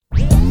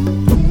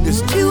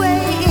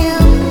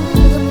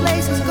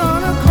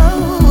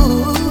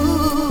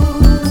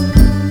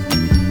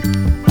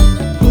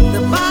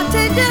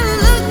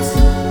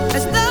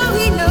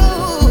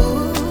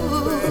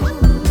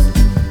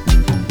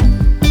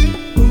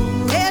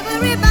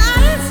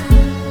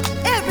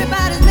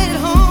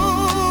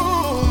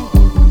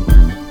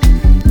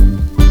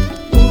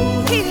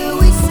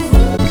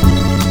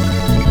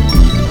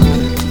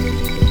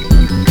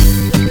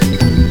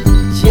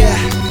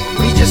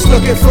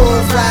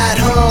ride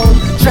home,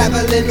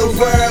 traveling the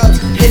world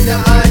in the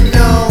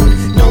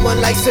unknown. No one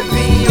likes to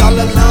be all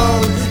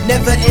alone,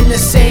 never in the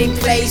same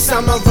place,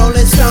 I'm a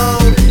rolling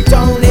stone.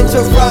 Don't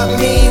interrupt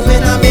me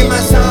when I'm in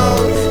my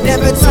zone,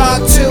 never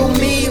talk to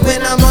me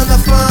when I'm on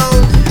the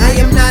phone. I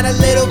am not a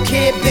little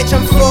kid, bitch,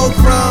 I'm full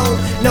grown.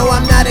 No,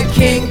 I'm not a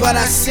king, but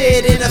I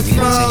sit in a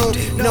throne.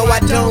 No, I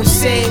don't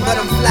sing, but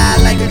I'm fly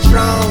like a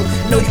drone.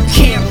 No, you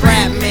can't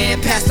rap,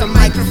 man, pass the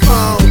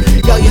microphone.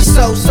 Yo, you're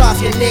so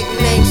soft, your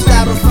nickname's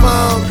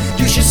styrofoam.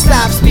 You should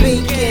stop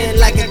speaking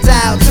like a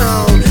dial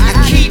tone. I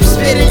keep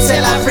spitting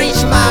till I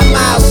reach my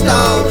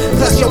milestone.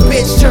 Plus your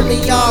bitch turned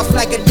me off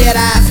like a dead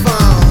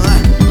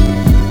iPhone.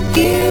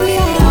 Here we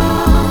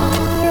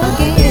are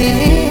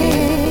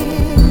again.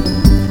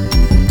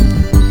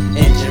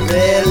 And you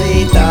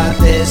really thought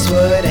this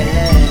would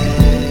end?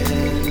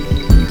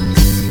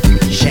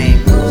 Shame.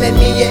 Lend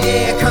me your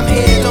ear, come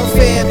here, don't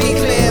fear, be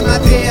clear. My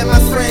peer, my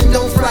friend,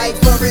 don't fright,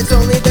 for it's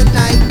only the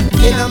night.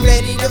 And I'm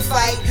ready to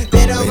fight,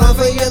 better run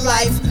for your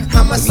life.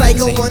 I'm a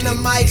psycho on the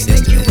mic,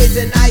 stick you with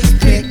an ice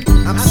pick.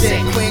 I'm sick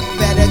quick,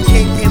 better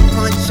kick and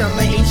punch.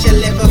 I'ma eat your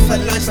liver for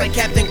lunch like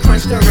Captain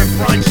Crunch during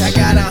brunch. I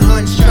got a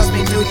hunch, trust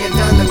me, dude, you're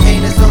done. The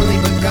pain has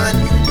only begun.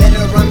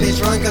 Better run,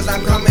 bitch, run, cause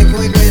I'm coming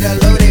quick with a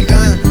loaded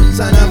gun.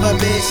 Son of a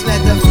bitch,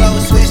 let the flow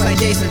switch like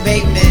Jason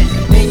Bateman.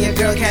 Then your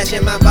girl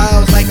catching my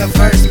balls like a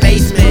first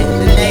baseman.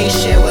 The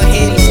nation will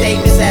hear these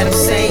statements that I'm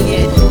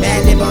saying.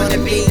 Madlib on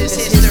the beat, this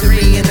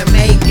history in the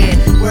making.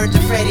 Word to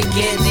Freddie,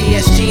 Gibbs,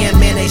 ESG, and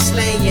man, they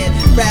slaying.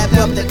 Wrap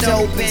up the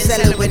dope and sell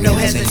it with no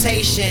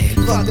hesitation.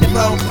 Fuck the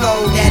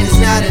po-po, that is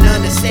not an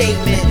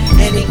understatement.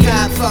 Any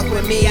cop fuck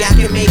with me, I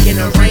can make an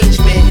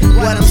arrangement.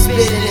 What I'm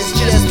spitting is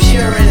just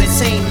pure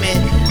entertainment.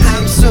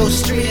 I'm so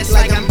street, it's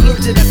like I'm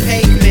glued to the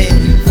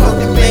pavement. Fuck